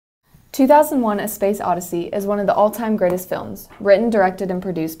2001: A Space Odyssey is one of the all-time greatest films, written, directed, and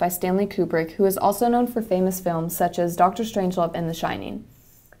produced by Stanley Kubrick, who is also known for famous films such as Dr. Strangelove and The Shining.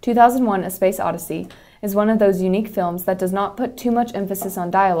 2001: A Space Odyssey is one of those unique films that does not put too much emphasis on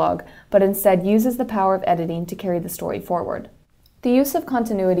dialogue, but instead uses the power of editing to carry the story forward. The use of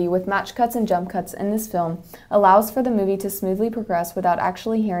continuity with match cuts and jump cuts in this film allows for the movie to smoothly progress without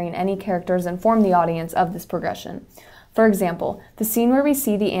actually hearing any characters inform the audience of this progression. For example, the scene where we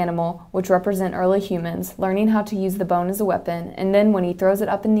see the animal, which represent early humans, learning how to use the bone as a weapon, and then when he throws it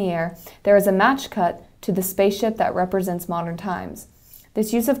up in the air, there is a match cut to the spaceship that represents modern times.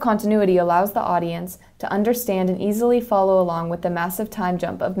 This use of continuity allows the audience to understand and easily follow along with the massive time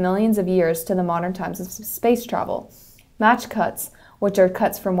jump of millions of years to the modern times of space travel. Match cuts, which are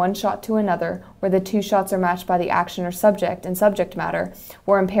cuts from one shot to another, where the two shots are matched by the action or subject and subject matter,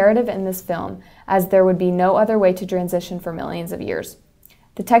 were imperative in this film, as there would be no other way to transition for millions of years.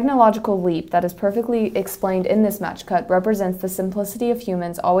 The technological leap that is perfectly explained in this match cut represents the simplicity of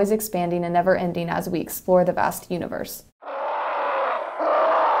humans always expanding and never ending as we explore the vast universe.